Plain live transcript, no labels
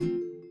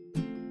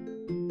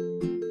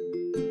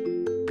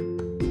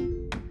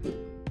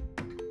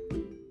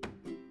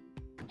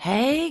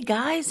Hey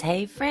guys,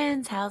 hey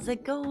friends, how's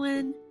it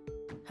going?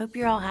 Hope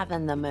you're all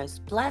having the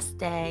most blessed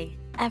day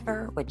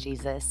ever with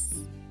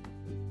Jesus.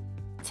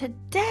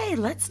 Today,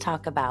 let's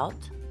talk about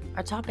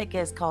our topic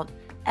is called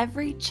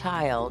Every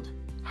Child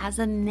Has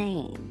a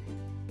Name.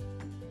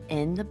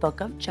 In the book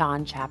of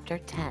John, chapter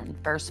 10,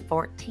 verse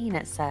 14,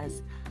 it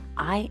says,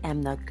 I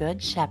am the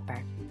good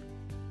shepherd.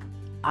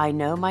 I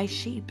know my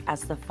sheep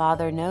as the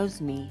Father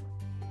knows me,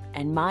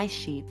 and my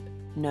sheep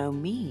know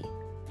me.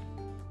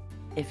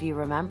 If you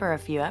remember a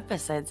few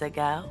episodes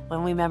ago,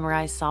 when we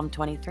memorized Psalm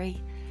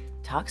 23,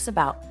 talks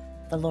about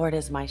the Lord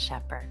is my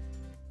shepherd.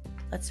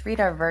 Let's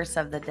read our verse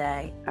of the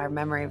day, our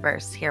memory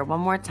verse here one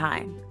more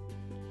time.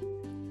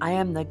 I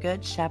am the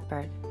good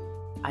shepherd.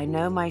 I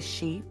know my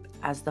sheep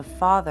as the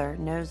Father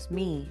knows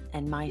me,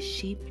 and my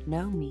sheep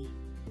know me.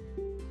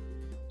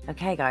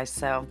 Okay, guys,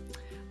 so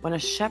when a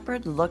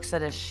shepherd looks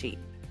at a sheep,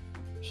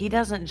 he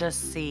doesn't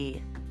just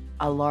see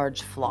a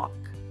large flock.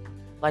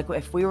 Like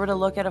if we were to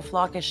look at a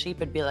flock of sheep,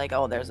 it'd be like,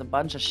 oh, there's a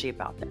bunch of sheep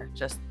out there.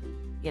 Just,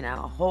 a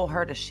whole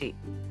herd of sheep.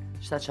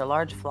 Such a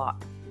large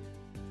flock.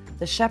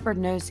 The shepherd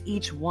knows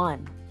each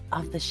one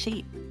of the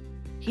sheep.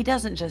 He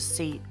doesn't just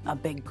see a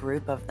big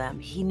group of them.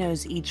 He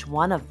knows each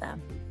one of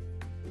them.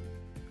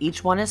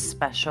 Each one is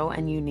special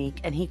and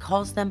unique, and he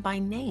calls them by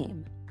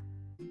name.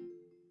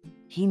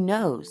 He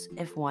knows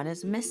if one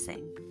is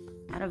missing.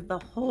 Out of the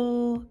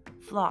whole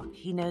flock,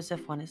 he knows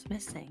if one is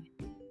missing.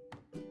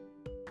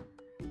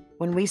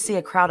 When we see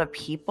a crowd of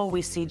people,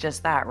 we see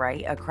just that,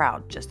 right? A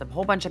crowd, just a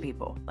whole bunch of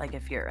people. Like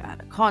if you're at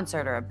a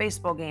concert or a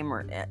baseball game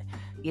or,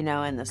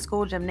 in the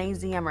school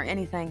gymnasium or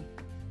anything,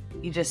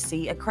 you just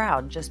see a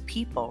crowd, just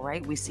people,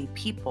 right? We see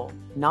people,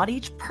 not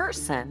each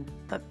person,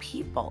 but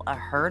people, a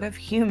herd of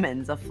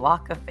humans, a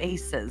flock of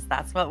faces.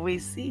 That's what we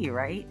see,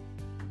 right?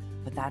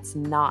 But that's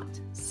not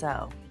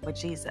so with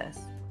Jesus,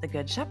 the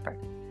Good Shepherd.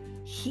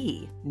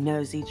 He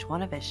knows each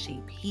one of his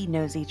sheep. He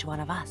knows each one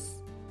of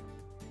us.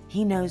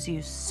 He knows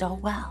you so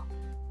well.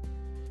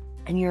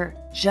 And you're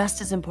just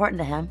as important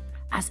to him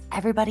as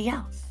everybody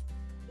else.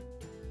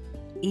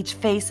 Each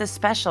face is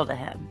special to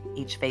him.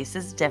 Each face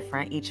is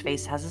different. Each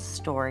face has a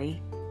story.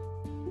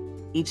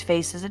 Each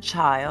face is a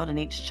child, and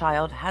each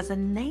child has a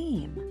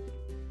name.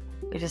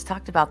 We just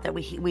talked about that.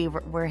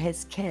 We're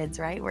his kids,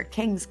 right? We're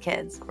king's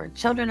kids. We're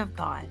children of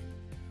God.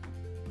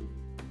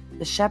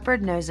 The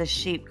shepherd knows his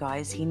sheep,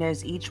 guys. He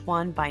knows each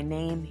one by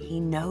name. He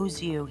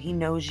knows you. He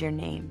knows your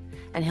name,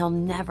 and he'll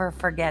never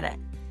forget it.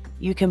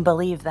 You can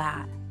believe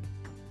that.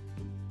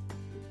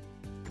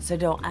 So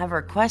don't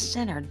ever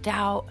question or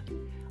doubt,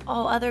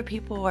 oh, other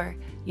people are,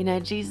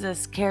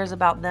 Jesus cares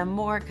about them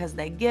more because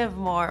they give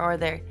more, or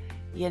they're,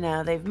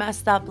 they've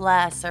messed up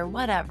less or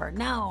whatever.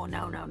 No.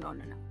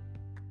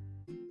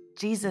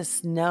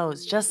 Jesus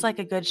knows, just like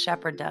a good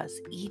shepherd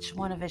does, each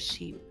one of his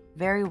sheep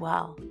very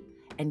well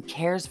and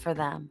cares for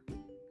them.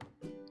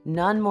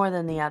 None more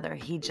than the other.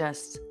 He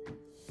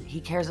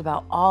cares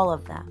about all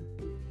of them.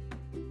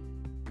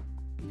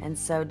 And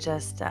so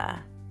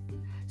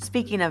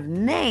speaking of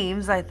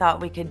names, I thought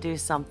we could do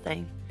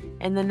something.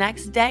 In the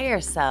next day or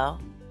so,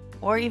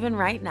 or even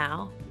right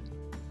now,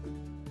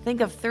 think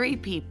of 3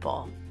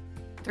 people,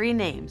 3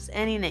 names,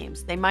 any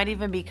names. They might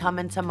even be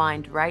coming to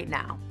mind right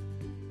now.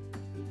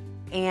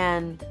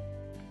 And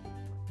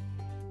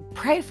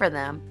pray for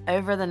them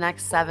over the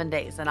next 7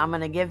 days. And I'm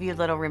going to give you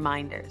little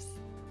reminders.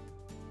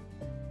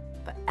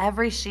 But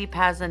every sheep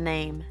has a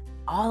name.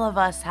 All of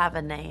us have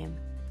a name.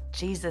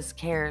 Jesus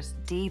cares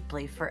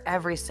deeply for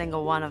every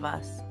single one of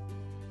us.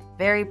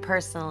 Very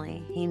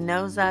personally, he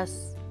knows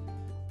us.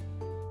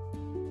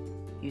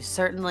 You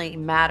certainly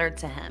matter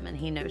to him, and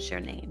he knows your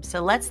name.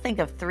 So let's think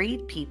of 3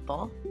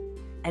 people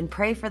and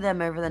pray for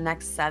them over the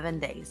next 7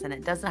 days. And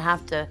it doesn't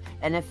have to,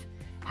 and if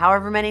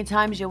however many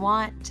times you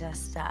want,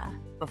 just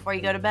before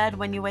you go to bed,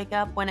 when you wake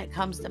up, when it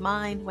comes to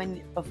mind,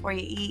 before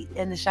you eat,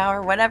 in the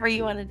shower, whatever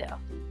you want to do.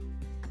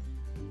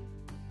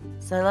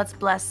 So let's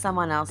bless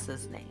someone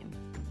else's name.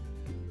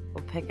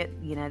 We'll pick it,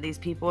 these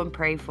people and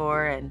pray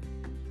for, and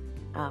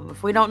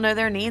if we don't know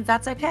their needs,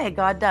 that's okay.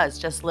 God does.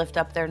 Just lift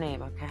up their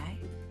name, okay?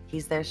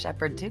 He's their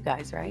shepherd too,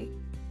 guys, right?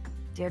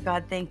 Dear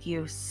God, thank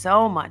you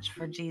so much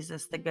for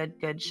Jesus, the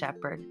good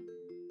shepherd,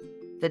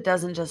 that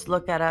doesn't just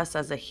look at us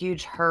as a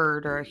huge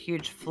herd or a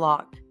huge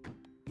flock,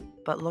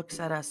 but looks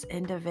at us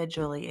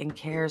individually and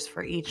cares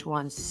for each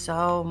one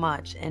so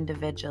much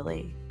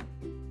individually.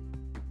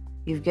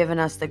 You've given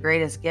us the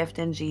greatest gift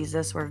in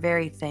Jesus. We're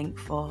very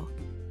thankful.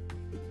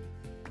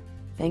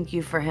 Thank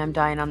you for him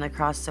dying on the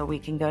cross so we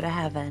can go to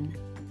heaven.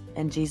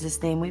 In Jesus'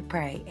 name we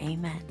pray.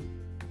 Amen.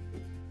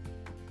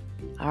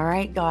 All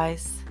right,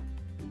 guys.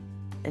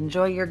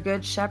 Enjoy your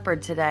good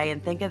shepherd today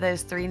and think of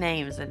those 3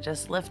 names and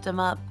just lift them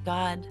up.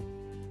 God,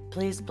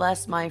 please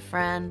bless my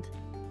friend.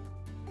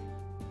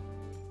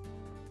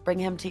 Bring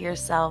him to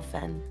yourself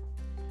and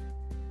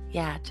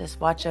just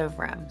watch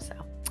over him. So,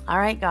 all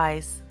right,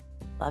 guys.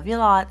 Love you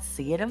lots.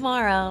 See you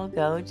tomorrow.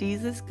 Go,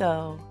 Jesus,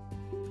 go.